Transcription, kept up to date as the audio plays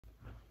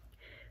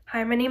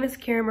Hi, my name is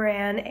Kiera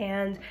Moran,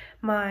 and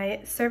my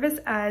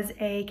service as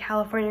a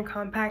California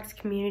Compact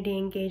Community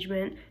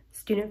Engagement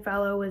Student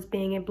Fellow was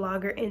being a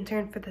blogger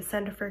intern for the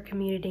Center for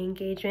Community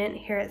Engagement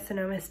here at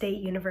Sonoma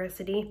State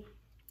University.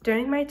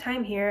 During my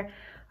time here,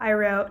 I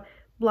wrote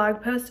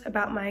blog posts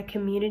about my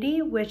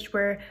community, which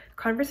were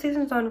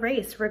conversations on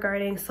race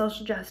regarding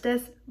social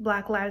justice,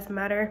 Black Lives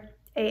Matter,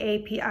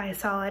 AAPI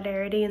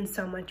solidarity, and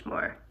so much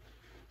more.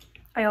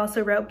 I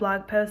also wrote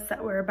blog posts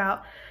that were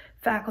about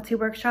faculty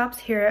workshops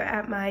here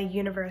at my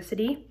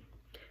university.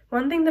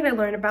 One thing that I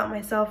learned about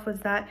myself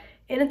was that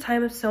in a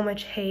time of so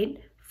much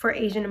hate for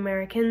Asian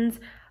Americans,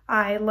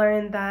 I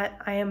learned that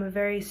I am a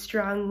very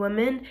strong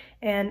woman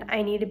and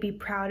I need to be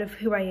proud of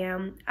who I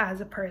am as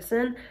a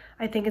person.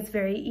 I think it's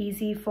very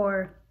easy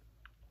for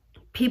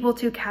people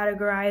to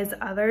categorize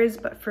others,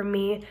 but for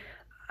me,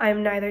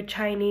 I'm neither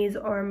Chinese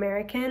or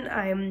American.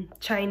 I'm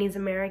Chinese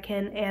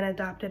American and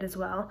adopted as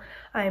well.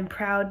 I'm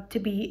proud to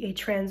be a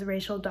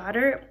transracial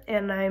daughter,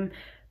 and I'm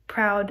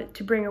proud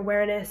to bring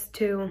awareness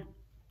to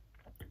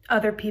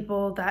other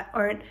people that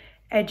aren't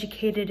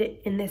educated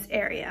in this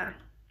area.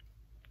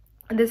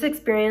 This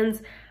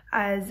experience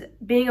as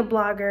being a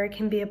blogger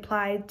can be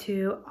applied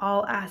to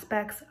all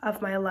aspects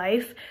of my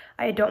life.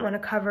 I don't want to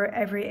cover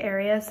every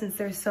area since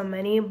there's so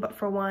many, but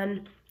for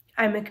one,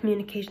 I'm a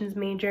communications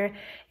major,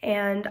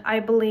 and I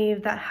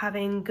believe that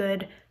having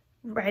good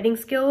writing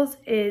skills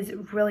is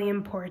really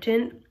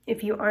important.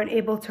 If you aren't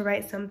able to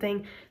write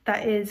something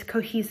that is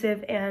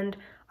cohesive and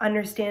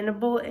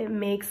understandable, it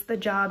makes the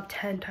job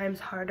 10 times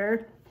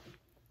harder.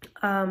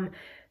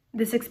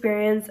 This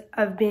experience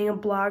of being a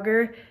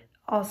blogger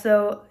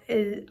also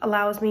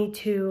allows me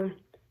to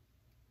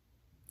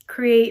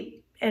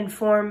create and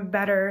form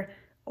better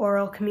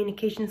oral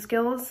communication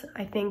skills.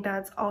 I think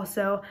that's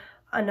also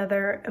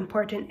another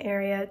important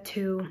area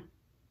to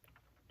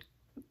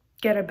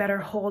get a better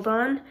hold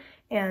on,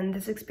 and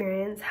this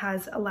experience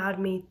has allowed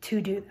me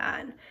to do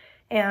that.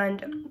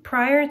 And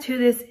prior to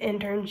this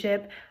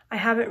internship, I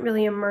haven't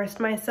really immersed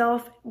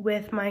myself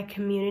with my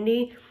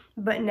community,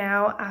 but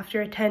now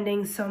after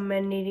attending so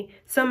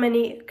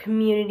many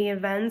community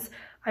events,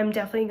 I'm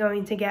definitely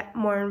going to get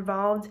more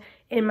involved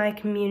in my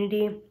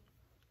community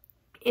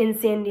in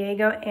San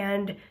Diego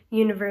and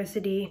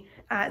university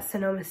at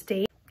Sonoma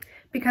State.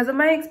 Because of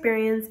my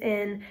experience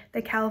in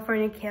the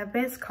California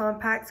Campus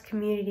Compact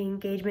Community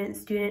Engagement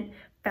Student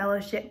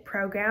Fellowship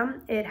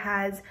Program, it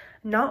has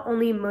not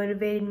only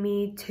motivated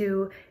me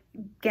to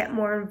get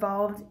more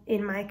involved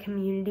in my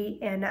community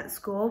and at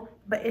school,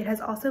 but it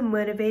has also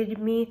motivated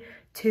me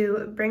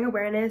to bring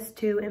awareness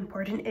to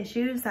important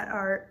issues that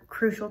are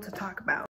crucial to talk about.